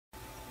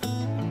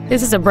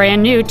This is a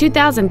brand new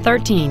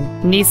 2013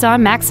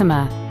 Nissan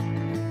Maxima.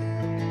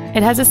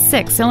 It has a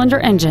 6-cylinder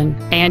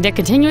engine and a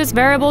continuous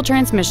variable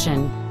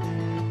transmission.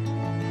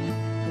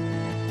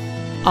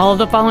 All of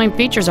the following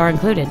features are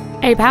included: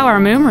 a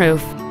power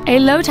moonroof, a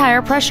low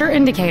tire pressure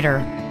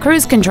indicator,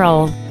 cruise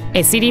control,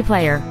 a CD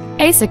player,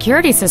 a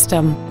security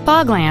system,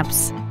 fog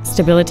lamps,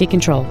 stability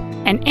control,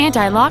 an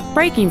anti-lock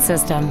braking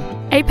system,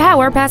 a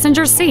power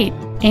passenger seat,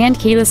 and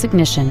keyless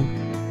ignition.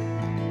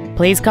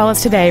 Please call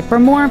us today for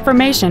more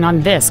information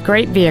on this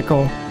great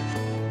vehicle.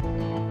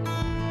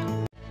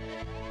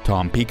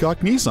 Tom Peacock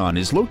Nissan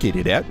is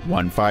located at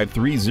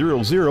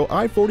 15300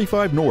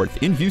 I-45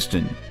 North in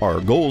Houston.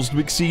 Our goal is to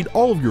exceed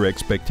all of your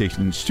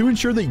expectations to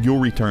ensure that you'll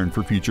return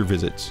for future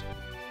visits.